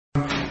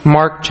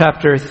Mark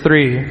chapter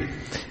 3.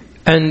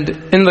 And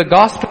in the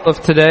gospel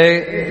of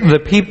today, the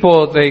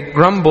people, they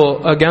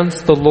grumble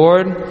against the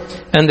Lord,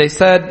 and they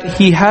said,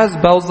 He has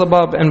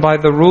Beelzebub, and by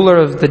the ruler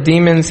of the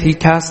demons, He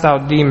cast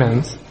out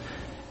demons.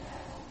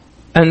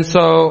 And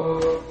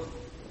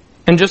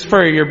just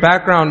for your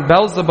background,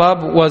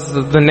 Beelzebub was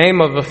the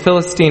name of a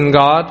Philistine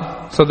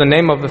god. So the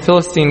name of a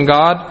Philistine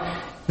god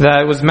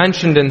that was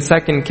mentioned in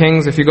 2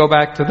 Kings. If you go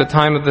back to the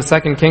time of the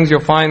 2 Kings, you'll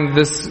find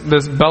this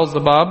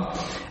Beelzebub.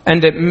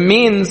 And it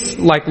means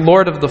like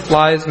Lord of the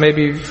Flies.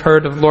 Maybe you've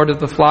heard of Lord of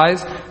the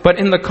Flies. But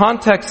in the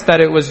context that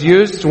it was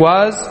used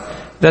was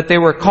that they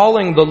were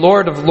calling the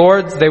Lord of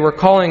Lords, they were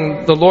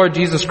calling the Lord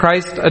Jesus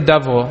Christ a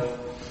devil.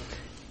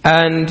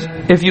 And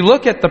if you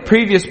look at the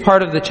previous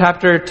part of the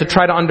chapter to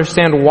try to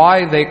understand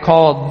why they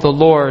called the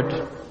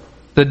Lord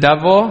the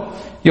devil,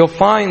 you'll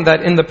find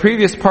that in the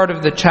previous part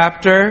of the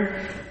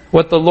chapter,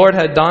 what the Lord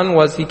had done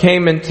was He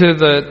came into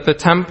the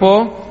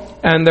temple,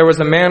 and there was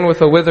a man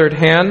with a withered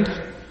hand,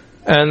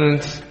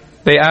 and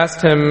they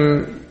asked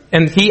Him,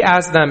 and He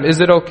asked them,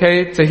 is it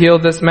okay to heal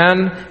this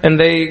man? And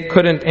they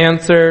couldn't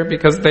answer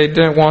because they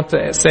didn't want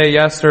to say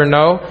yes or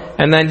no.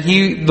 And then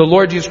the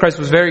Lord Jesus Christ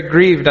was very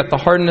grieved at the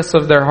hardness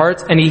of their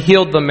hearts, and He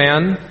healed the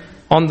man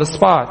on the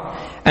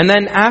spot. And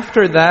then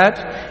after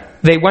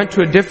that, they went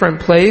to a different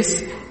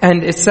place,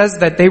 and it says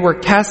that the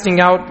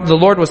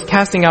Lord was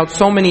casting out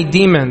so many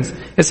demons.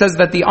 It says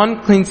that the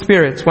unclean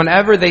spirits,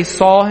 whenever they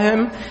saw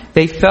Him,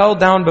 they fell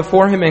down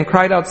before Him and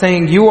cried out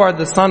saying, You are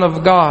the Son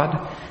of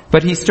God.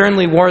 But He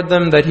sternly warned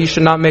them that He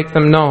should not make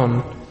them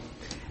known.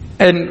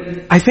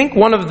 And I think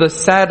one of the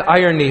sad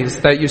ironies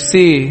that you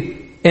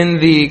see in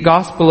the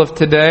gospel of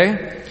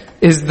today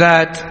is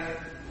that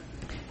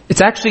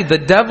it's actually the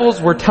devils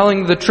were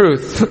telling the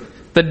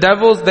truth. The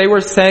devils, they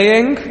were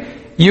saying,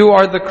 You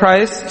are the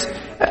Christ,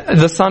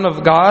 the Son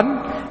of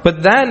God.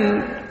 But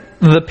then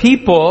the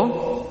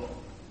people,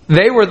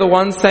 they were the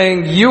ones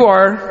saying, You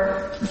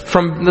are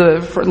from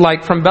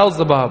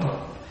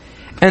Beelzebub.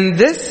 And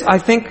this, I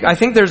think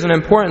there's an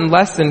important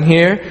lesson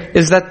here,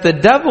 is that the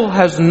devil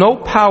has no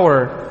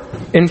power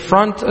in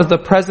front of the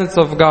presence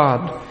of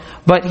God.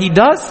 But he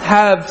does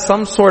have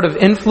some sort of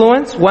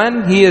influence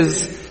when he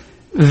is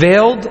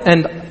veiled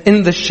and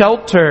in the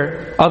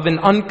shelter of an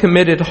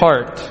uncommitted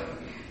heart.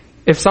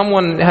 If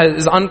someone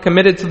is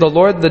uncommitted to the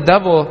Lord, the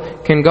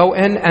devil can go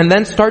in and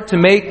then start to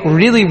make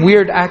really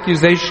weird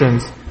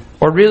accusations,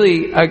 or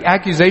really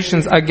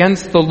accusations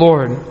against the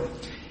Lord.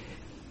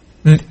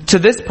 To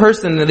this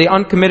person, the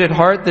uncommitted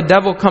heart, the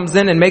devil comes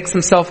in and makes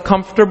himself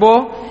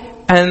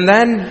comfortable, and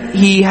then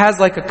he has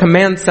like a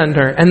command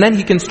center, and then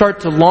he can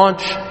start to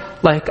launch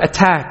like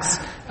attacks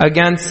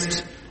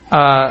against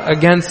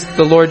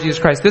the Lord Jesus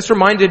Christ. This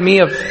reminded me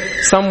of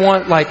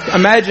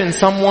imagine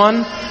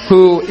someone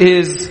who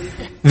is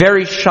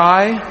very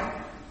shy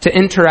to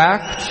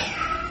interact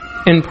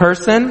in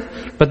person,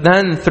 but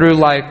then through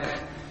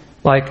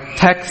like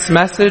text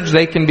message,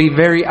 they can be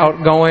very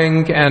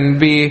outgoing and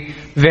they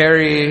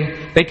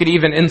could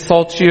even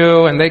insult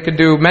you, and they could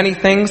do many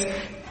things,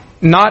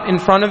 not in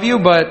front of you,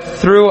 but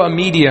through a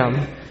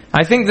medium.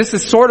 I think this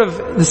is sort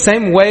of the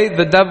same way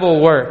the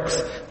devil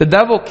works. The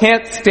devil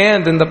can't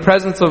stand in the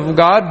presence of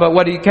God, but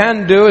what he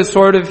can do is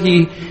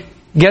he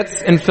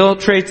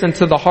infiltrates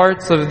into the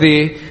hearts of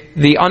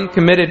the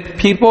uncommitted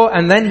people,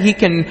 and then he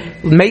can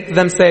make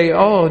them say,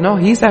 oh no,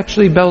 he's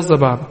actually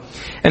Beelzebub.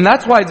 And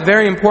that's why it's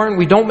very important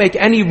we don't make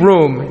any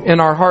room in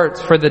our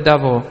hearts for the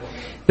devil.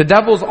 The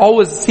devil's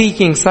always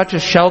seeking such a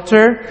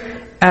shelter,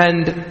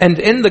 and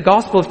in the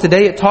gospel of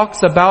today it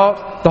talks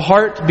about the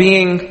heart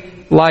being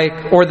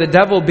or the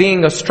devil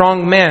being a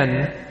strong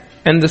man.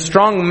 And the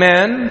strong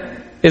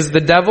man is the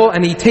devil,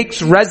 and he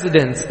takes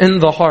residence in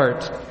the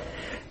heart.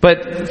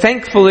 But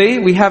thankfully,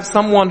 we have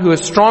someone who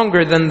is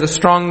stronger than the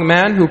strong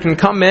man, who can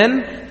come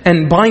in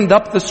and bind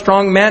up the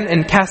strong man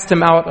and cast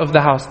him out of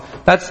the house.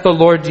 That's the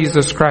Lord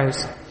Jesus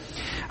Christ.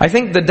 I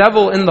think the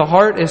devil in the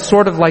heart is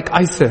sort of like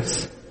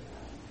ISIS.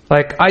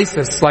 Like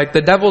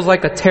the devil's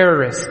like a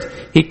terrorist.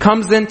 He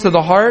comes into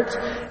the heart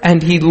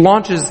and he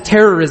launches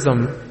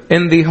terrorism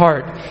in the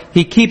heart.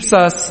 He keeps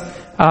us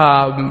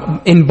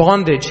in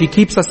bondage. He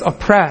keeps us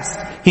oppressed.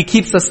 He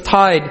keeps us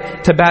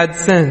tied to bad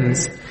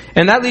sins.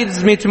 And that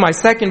leads me to my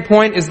second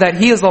point, is that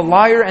he is a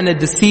liar and a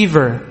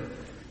deceiver.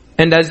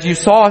 And as you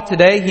saw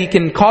today, he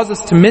can cause us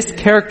to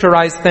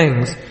mischaracterize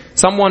things.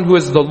 Someone who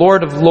is the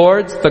Lord of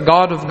Lords, the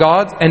God of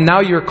gods, and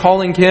now you're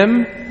calling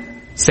him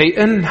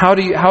Satan? How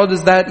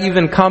does that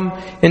even come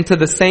into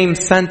the same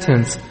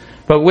sentence?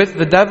 But with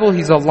the devil,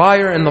 he's a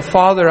liar and the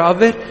father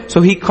of it,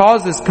 so he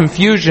causes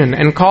confusion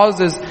and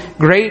causes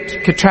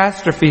great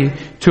catastrophe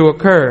to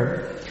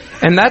occur.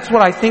 And that's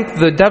what I think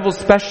the devil's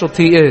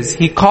specialty is.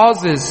 He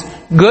causes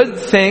good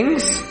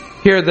things,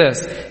 hear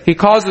this, he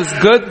causes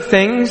good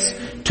things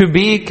to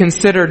be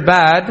considered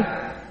bad,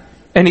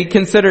 and he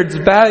considers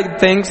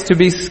bad things to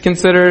be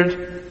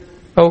considered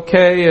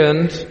okay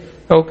and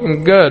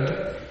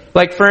good.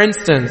 Like for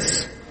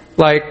instance,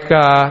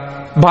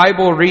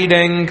 Bible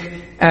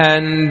reading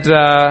and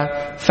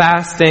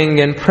fasting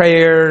and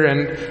prayer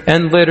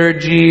and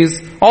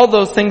liturgies. All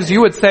those things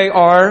you would say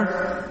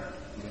are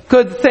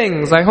good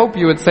things. I hope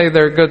you would say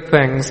they're good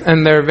things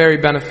and they're very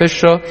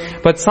beneficial.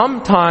 But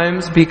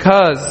sometimes,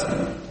 because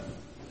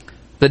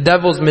the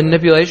devil's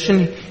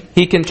manipulation,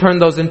 he can turn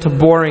those into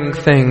boring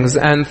things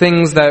and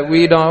things that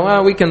we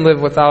can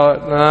live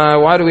without.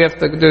 Why do we have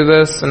to do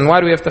this? And why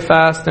do we have to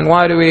fast? And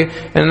why do we?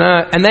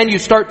 And then you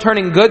start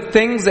turning good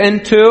things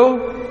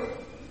into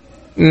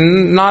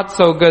not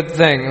so good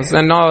things.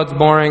 And no, it's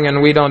boring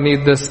and we don't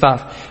need this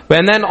stuff.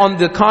 And then on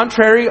the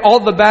contrary,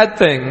 all the bad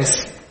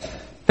things.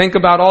 Think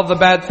about all the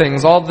bad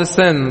things, all the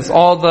sins,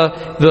 all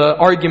the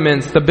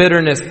arguments, the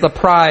bitterness, the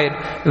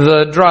pride,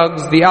 the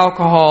drugs, the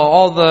alcohol,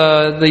 all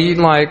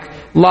the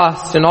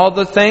lust and all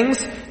the things.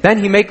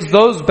 Then he makes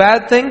those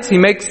bad things, he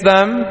makes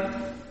them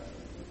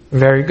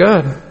very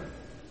good.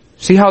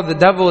 See how the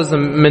devil is a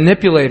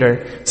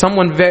manipulator.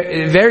 Someone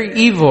very, very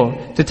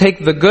evil to take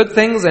the good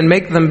things and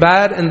make them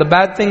bad, and the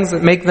bad things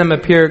that make them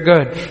appear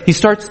good. He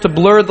starts to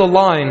blur the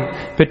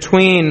line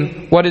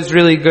between what is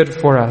really good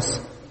for us.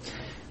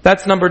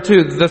 That's number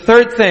 2. The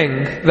third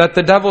thing that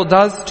the devil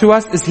does to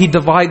us is he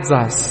divides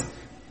us.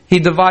 He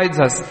divides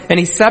us. And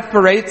he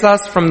separates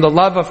us from the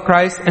love of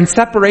Christ and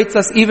separates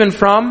us even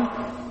from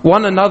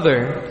one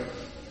another.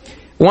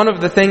 One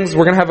of the things,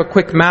 we're going to have a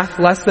quick math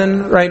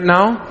lesson right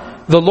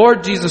now. The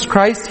Lord Jesus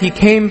Christ, He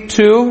came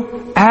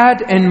to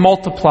add and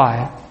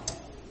multiply.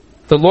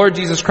 The Lord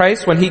Jesus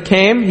Christ, when He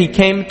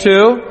came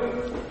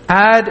to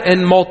add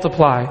and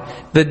multiply.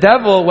 The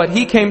devil, what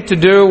he came to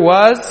do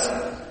was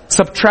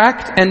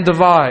subtract and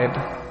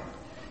divide.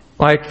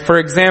 Like, for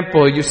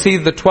example, you see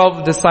the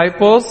 12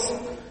 disciples,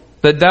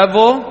 the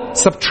devil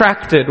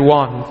subtracted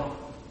 1.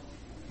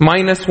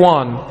 Minus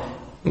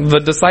 1. The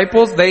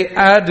disciples, they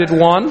added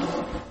 1,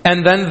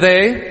 and then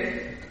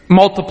they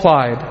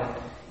multiplied.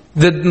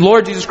 The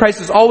Lord Jesus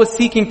Christ is always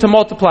seeking to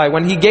multiply.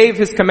 When He gave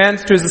His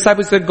commands to His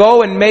disciples, He said,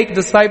 go and make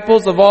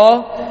disciples of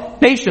all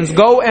nations.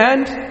 Go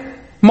and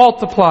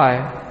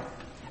multiply.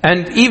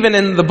 And even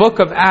in the book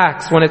of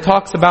Acts, when it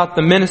talks about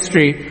the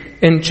ministry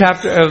in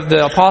chapter of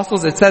the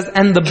apostles, it says,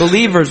 and the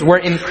believers were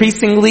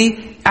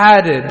increasingly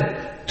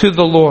added to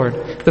the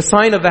Lord. The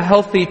sign of a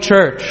healthy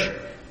church,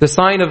 the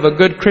sign of a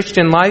good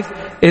Christian life,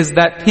 is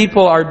that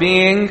people are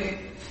being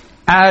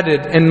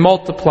added and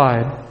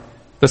multiplied.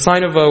 The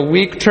sign of a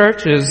weak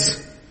church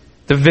is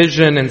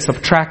division and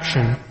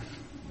subtraction.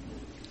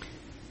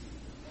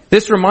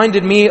 This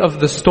reminded me of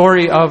the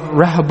story of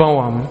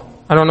Rehoboam.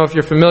 I don't know if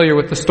you're familiar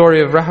with the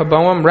story of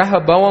Rehoboam.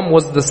 Rehoboam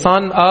was the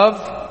son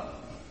of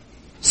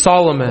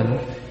Solomon.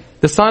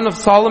 The son of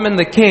Solomon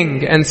the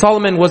king. And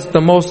Solomon was the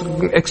most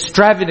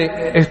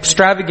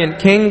extravagant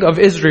king of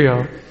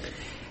Israel.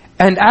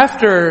 And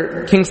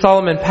after King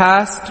Solomon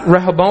passed,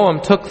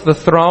 Rehoboam took the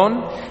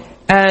throne,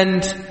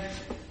 and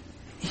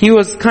he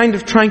was kind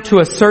of trying to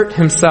assert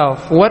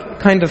himself. What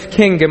kind of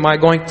king am I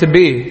going to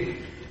be?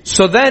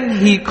 So then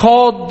he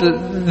called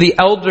the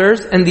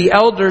elders, and the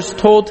elders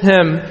told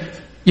him,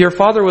 your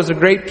father was a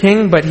great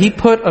king, but he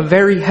put a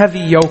very heavy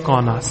yoke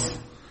on us.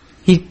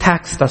 He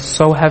taxed us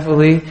so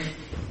heavily.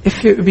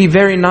 If it would be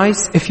very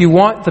nice, if you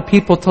want the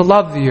people to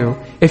love you,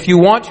 if you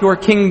want your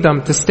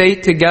kingdom to stay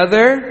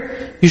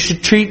together, you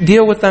should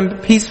deal with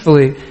them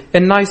peacefully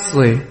and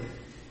nicely.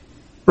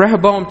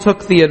 Rehoboam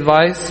took the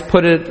advice,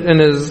 put it in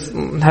his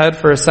head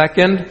for a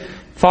second,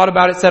 thought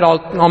about it, said,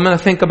 I'm going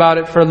to think about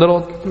it for a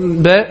little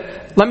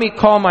bit. Let me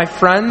call my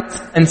friends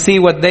and see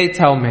what they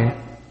tell me.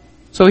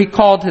 So he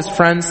called his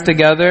friends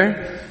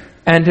together,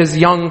 and his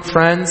young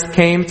friends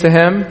came to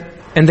him,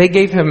 and they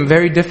gave him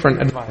very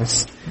different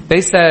advice.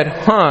 They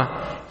said,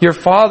 your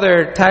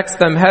father taxed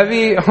them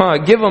heavy,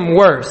 give them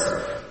worse.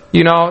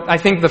 I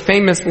think the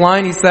famous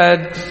line he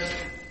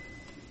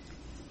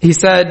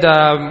said,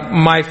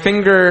 my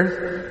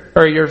finger,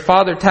 or your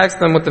father taxed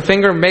them with the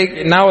finger, make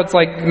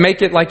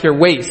it like your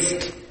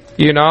waist,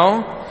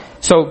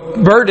 So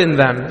burden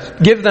them,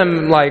 give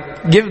them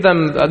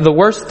the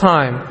worst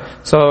time.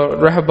 So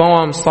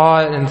Rehoboam saw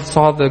it and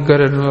thought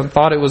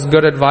it was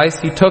good advice.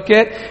 He took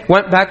it,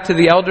 went back to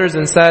the elders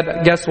and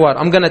said, guess what?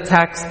 I'm going to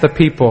tax the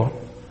people.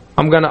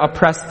 I'm going to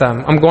oppress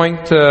them. I'm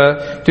going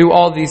to do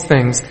all these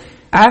things.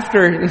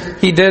 After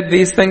he did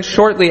these things,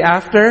 shortly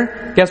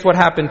after, guess what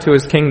happened to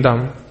his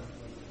kingdom?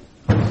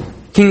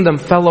 Kingdom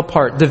fell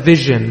apart,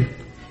 division.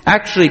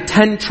 Actually,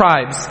 10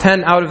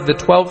 out of the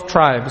 12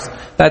 tribes,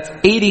 that's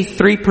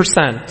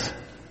 83%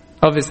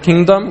 of his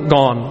kingdom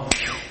gone.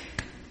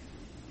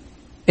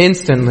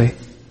 Instantly.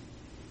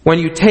 When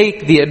you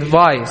take the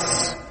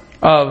advice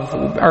of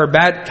our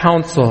bad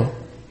counsel,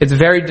 it's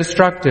very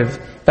destructive.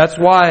 That's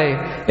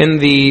why in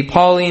the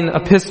Pauline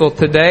epistle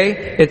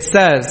today, it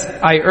says,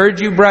 I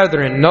urge you,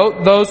 brethren,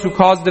 note those who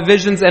cause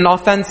divisions and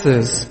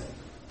offenses,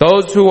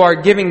 those who are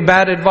giving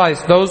bad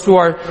advice, those who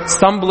are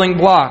stumbling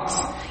blocks.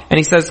 And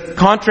he says,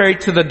 contrary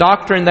to the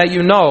doctrine that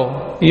you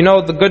know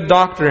the good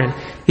doctrine,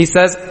 he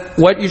says,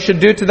 what you should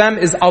do to them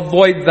is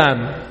avoid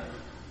them.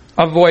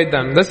 Avoid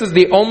them. This is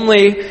the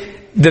only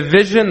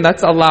division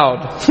that's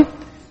allowed.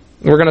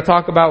 We're going to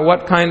talk about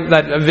what kind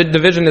that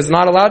division is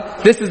not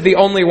allowed. This is the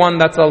only one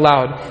that's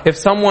allowed. If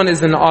someone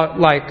is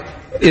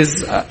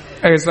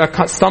is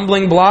a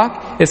stumbling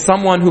block, is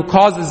someone who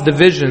causes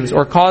divisions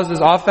or causes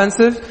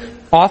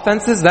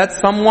offenses, that's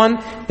someone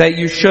that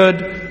you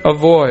should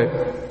avoid.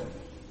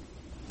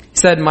 He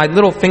said, "My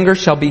little finger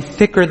shall be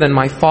thicker than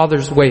my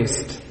father's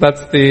waist."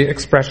 That's the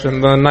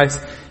expression,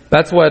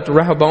 that's what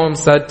Rehoboam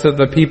said to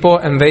the people,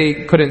 and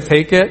they couldn't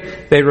take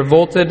it. They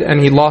revolted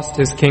and he lost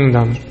his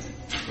kingdom.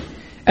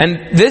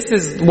 And this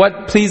is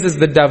what pleases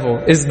the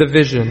devil, is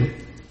division.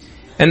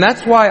 And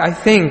that's why I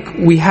think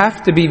we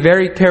have to be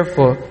very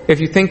careful. If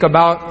you think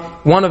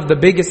about one of the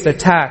biggest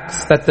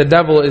attacks that the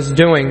devil is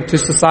doing to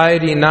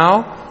society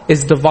now,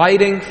 is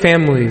dividing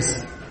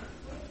families.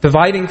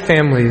 Dividing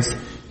families.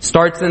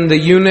 Starts in the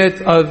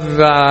unit of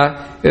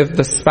if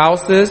the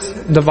spouses,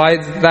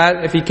 divides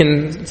that. If he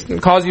can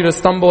cause you to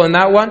stumble in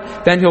that one,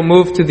 then he'll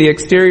move to the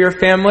exterior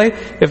family.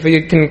 If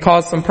he can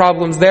cause some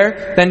problems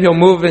there, then he'll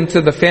move into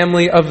the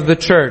family of the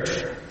church.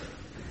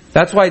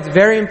 That's why it's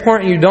very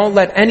important you don't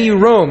let any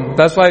room.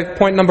 That's why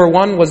point number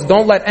 1 was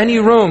don't let any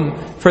room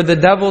for the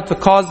devil to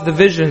cause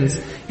divisions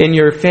in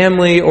your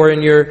family or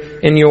in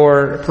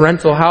your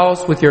parental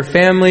house, with your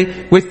family,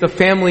 with the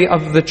family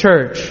of the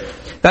church.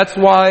 That's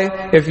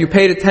why, if you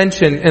paid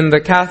attention in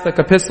the Catholic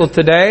epistle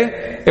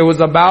today, it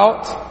was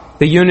about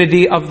the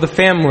unity of the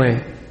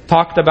family.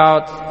 Talked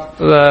about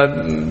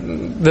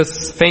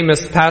this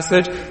famous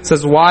passage. It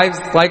says, "Wives,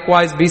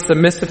 likewise be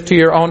submissive to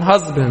your own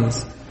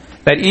husbands."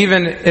 That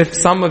even if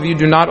some of you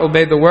do not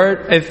obey the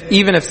word,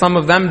 even if some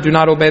of them do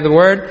not obey the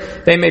word,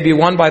 they may be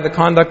won by the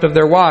conduct of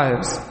their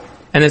wives.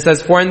 And it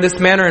says, "For in this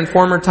manner in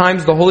former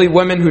times the holy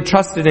women who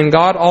trusted in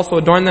God also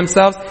adorned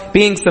themselves,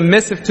 being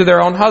submissive to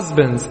their own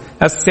husbands,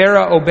 as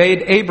Sarah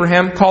obeyed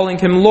Abraham, calling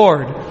him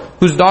Lord,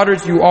 whose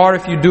daughters you are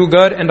if you do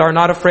good and are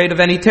not afraid of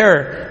any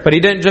terror." But he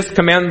didn't just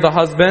command the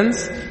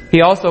husbands,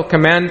 he also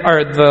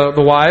the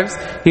wives,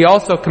 he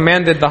also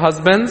commanded the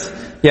husbands.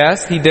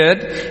 Yes, he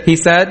did. He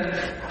said,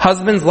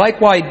 "Husbands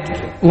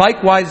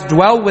likewise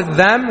dwell with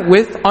them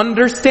with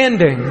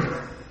understanding,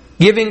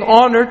 giving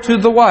honor to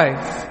the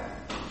wife,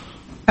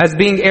 as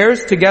being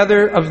heirs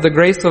together of the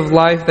grace of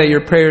life, that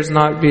your prayers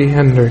not be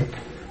hindered."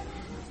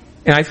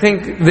 And I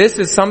think this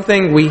is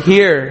something we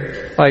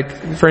hear,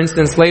 like, for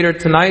instance, later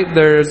tonight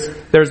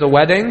there's a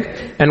wedding,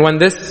 and when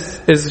this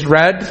is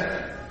read,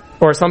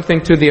 or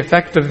something to the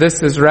effect of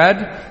this is read,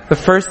 the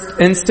first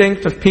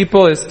instinct of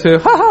people is to,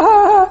 ha ha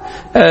ha,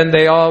 and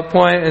they all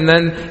point, and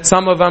then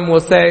some of them will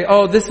say,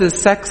 "Oh, this is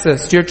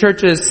sexist, your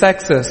church is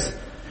sexist,"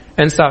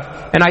 and stuff.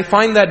 And I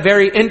find that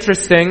very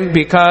interesting,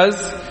 because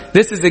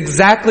this is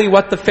exactly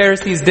what the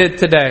Pharisees did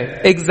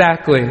today.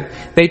 Exactly.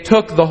 They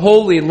took the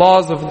holy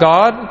laws of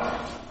God,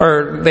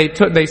 or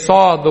they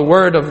saw the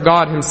word of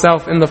God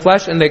himself in the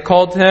flesh, and they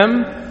called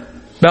him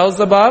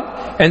Beelzebub.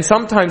 And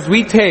sometimes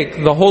we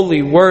take the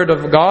holy word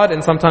of God,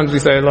 and sometimes we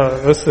say,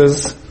 "Look, this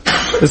is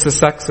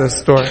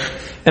sexist,"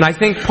 and I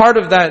think part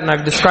of that, and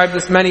I've described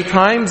this many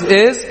times,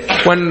 is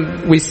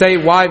when we say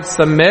wives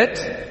submit,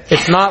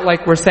 it's not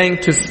like we're saying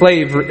to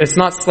slavery. It's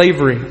not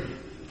slavery.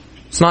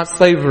 It's not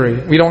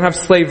slavery. We don't have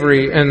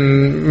slavery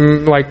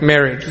in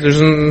marriage.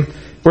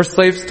 We're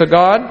slaves to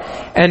God,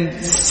 and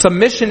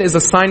submission is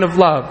a sign of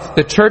love.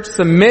 The church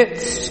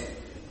submits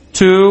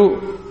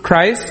to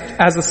Christ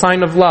as a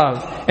sign of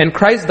love. And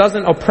Christ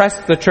doesn't oppress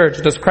the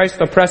church. Does Christ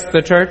oppress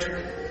the church?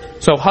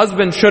 So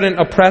husbands shouldn't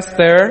oppress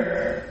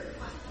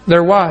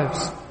their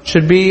wives.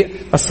 Should be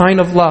a sign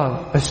of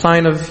love, a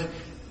sign of,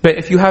 but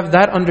if you have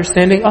that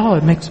understanding,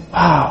 it makes,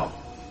 wow,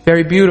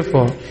 very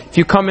beautiful. If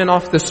you come in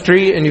off the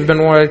street and you've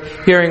been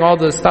hearing all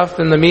the stuff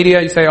in the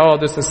media, you say, "Oh,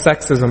 this is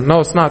sexism." No,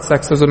 it's not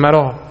sexism at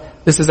all.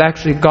 This is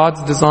actually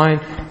God's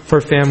design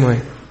for family.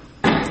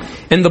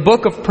 In the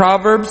book of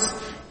Proverbs,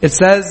 it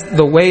says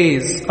the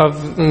ways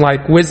of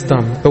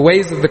wisdom, the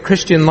ways of the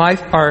Christian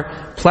life are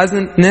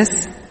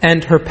pleasantness,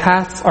 and her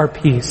paths are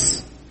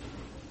peace.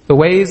 The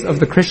ways of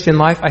the Christian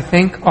life, I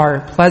think, are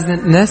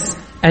pleasantness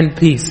and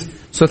peace.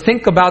 So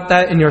think about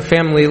that in your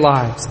family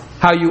lives,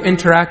 how you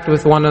interact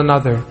with one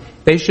another.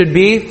 They should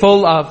be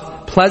full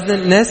of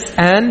pleasantness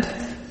and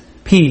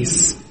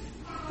peace.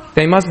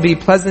 They must be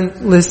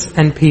pleasantness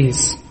and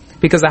peace,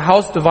 because a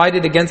house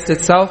divided against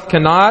itself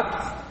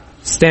cannot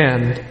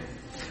stand.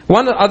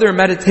 One other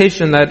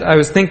meditation that I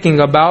was thinking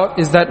about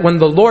is that when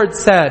the Lord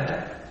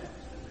said,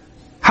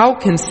 "How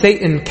can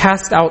Satan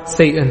cast out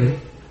Satan?"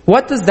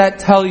 What does that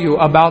tell you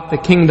about the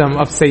kingdom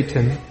of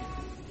Satan?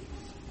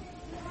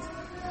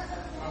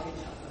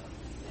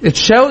 It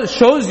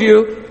shows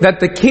you that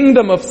the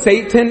kingdom of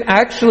Satan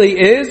actually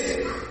is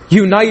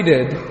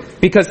united,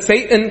 because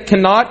Satan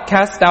cannot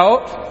cast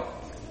out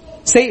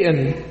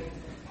Satan.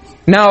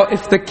 Now,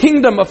 if the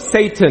kingdom of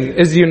Satan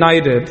is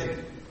united,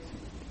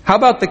 how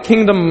about the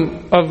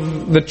kingdom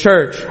of the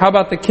church? How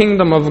about the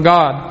kingdom of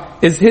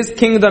God? Is his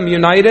kingdom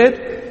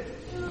united?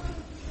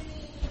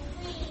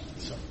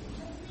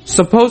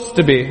 Supposed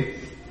to be.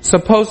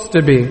 Supposed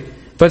to be.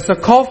 But it's a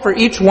call for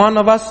each one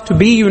of us to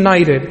be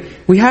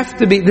united. We have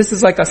to be, this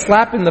is like a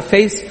slap in the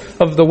face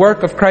of the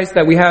work of Christ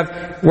that we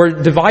have. We're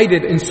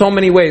divided in so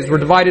many ways. We're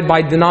divided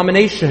by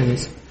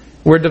denominations.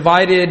 We're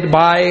divided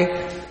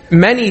by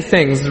many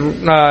things,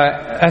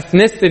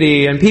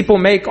 ethnicity, and people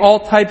make all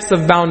types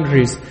of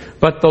boundaries.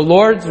 But the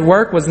Lord's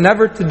work was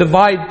never to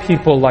divide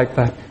people like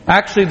that.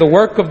 Actually, the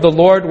work of the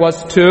Lord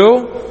was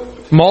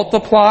to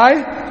multiply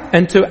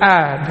and to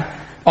add.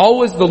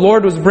 Always the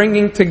Lord was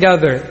bringing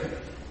together.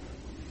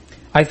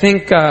 I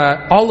think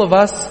all of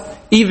us,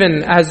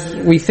 even as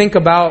we think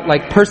about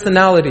like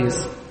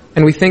personalities,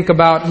 and we think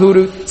about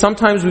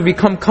sometimes we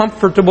become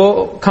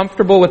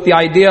comfortable with the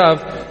idea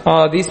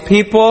of these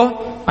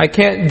people, I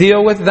can't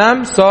deal with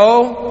them,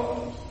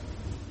 so,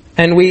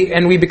 and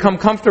we become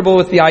comfortable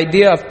with the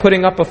idea of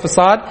putting up a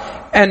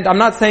facade. And I'm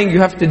not saying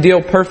you have to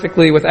deal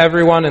perfectly with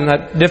everyone and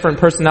that different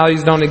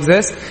personalities don't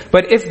exist,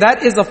 but if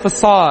that is a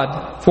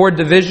facade for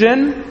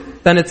division,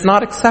 then it's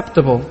not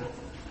acceptable.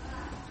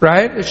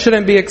 Right? It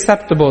shouldn't be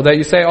acceptable that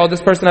you say, oh,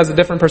 this person has a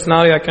different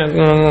personality, I can't,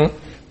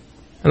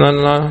 and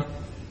then,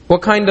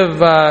 what kind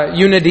of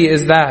unity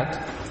is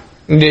that?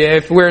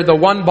 If we're the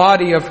one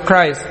body of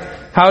Christ,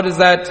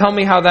 tell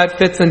me how that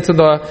fits into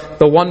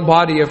the one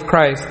body of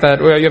Christ,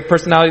 that you have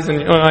personalities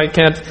and I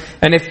can't,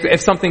 and if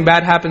something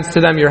bad happens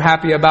to them, you're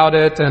happy about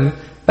it, and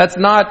that's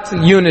not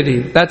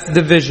unity, that's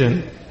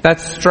division,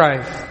 that's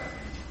strife.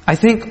 I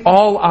think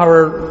all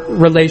our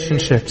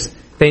relationships,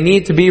 they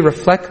need to be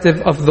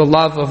reflective of the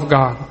love of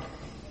God.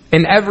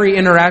 In every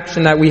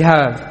interaction that we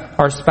have,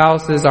 our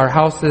spouses, our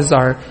houses,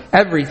 our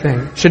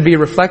everything should be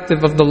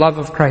reflective of the love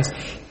of Christ.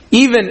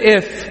 Even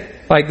if,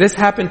 like this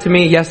happened to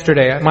me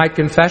yesterday, my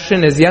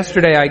confession is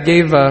yesterday I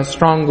gave a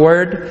strong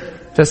word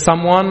to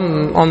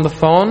someone on the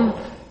phone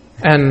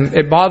and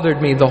it bothered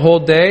me the whole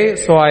day.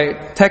 So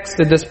I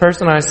texted this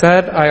person, I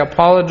said, I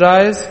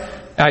apologize.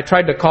 I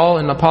tried to call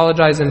and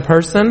apologize in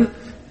person.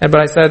 But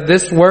I said,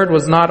 this word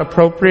was not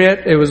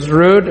appropriate, it was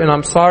rude, and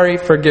I'm sorry,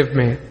 forgive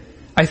me.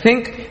 I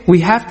think we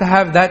have to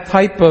have that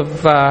type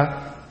of,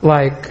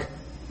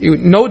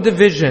 no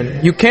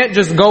division. You can't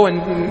just go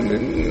and,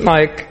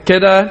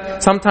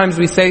 kidda, sometimes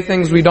we say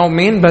things we don't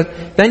mean,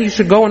 but then you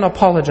should go and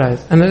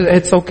apologize. And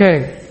it's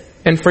okay.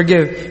 And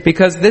forgive.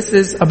 Because this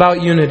is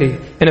about unity.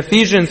 In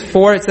Ephesians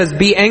 4, it says,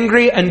 be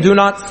angry and do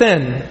not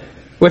sin.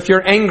 If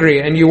you're angry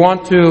and you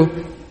want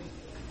to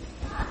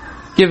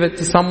give it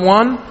to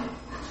someone,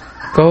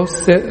 go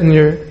sit in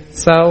your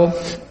cell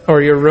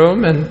or your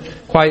room and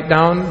quiet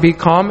down, be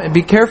calm, and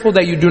be careful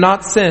that you do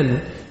not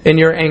sin in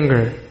your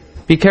anger.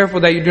 Be careful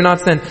that you do not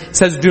sin. It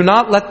says, do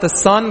not let the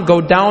sun go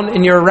down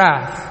in your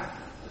wrath.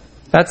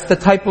 That's the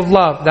type of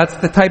love. That's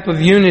the type of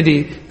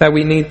unity that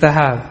we need to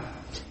have.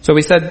 So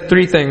we said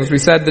three things. We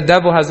said the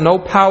devil has no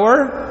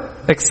power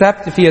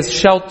except if he has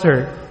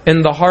shelter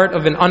in the heart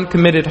of an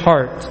uncommitted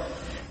heart.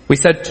 We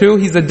said 2,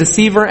 he's a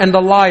deceiver and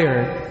a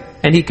liar.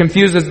 And he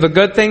confuses the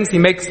good things, he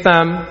makes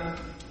them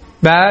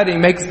bad, he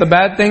makes the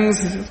bad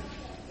things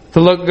to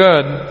look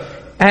good.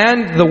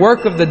 And the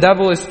work of the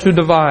devil is to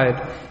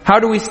divide. How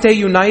do we stay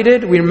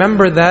united? We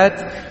remember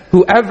that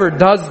whoever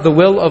does the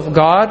will of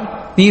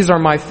God, these are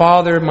my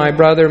father, my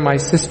brother, my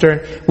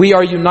sister, we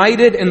are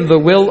united in the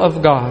will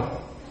of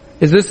God.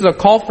 This is a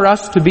call for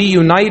us to be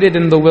united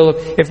in the will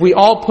of, if we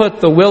all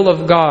put the will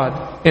of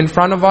God in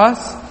front of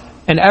us,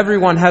 and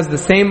everyone has the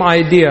same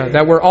idea,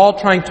 that we're all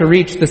trying to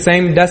reach the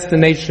same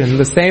destination,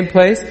 the same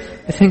place,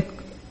 I think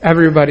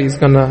everybody's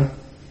gonna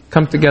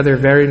come together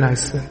very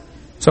nicely.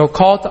 So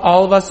call to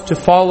all of us to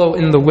follow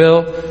in the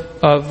will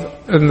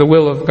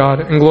of God,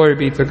 and glory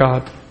be to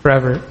God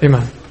forever.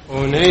 Amen.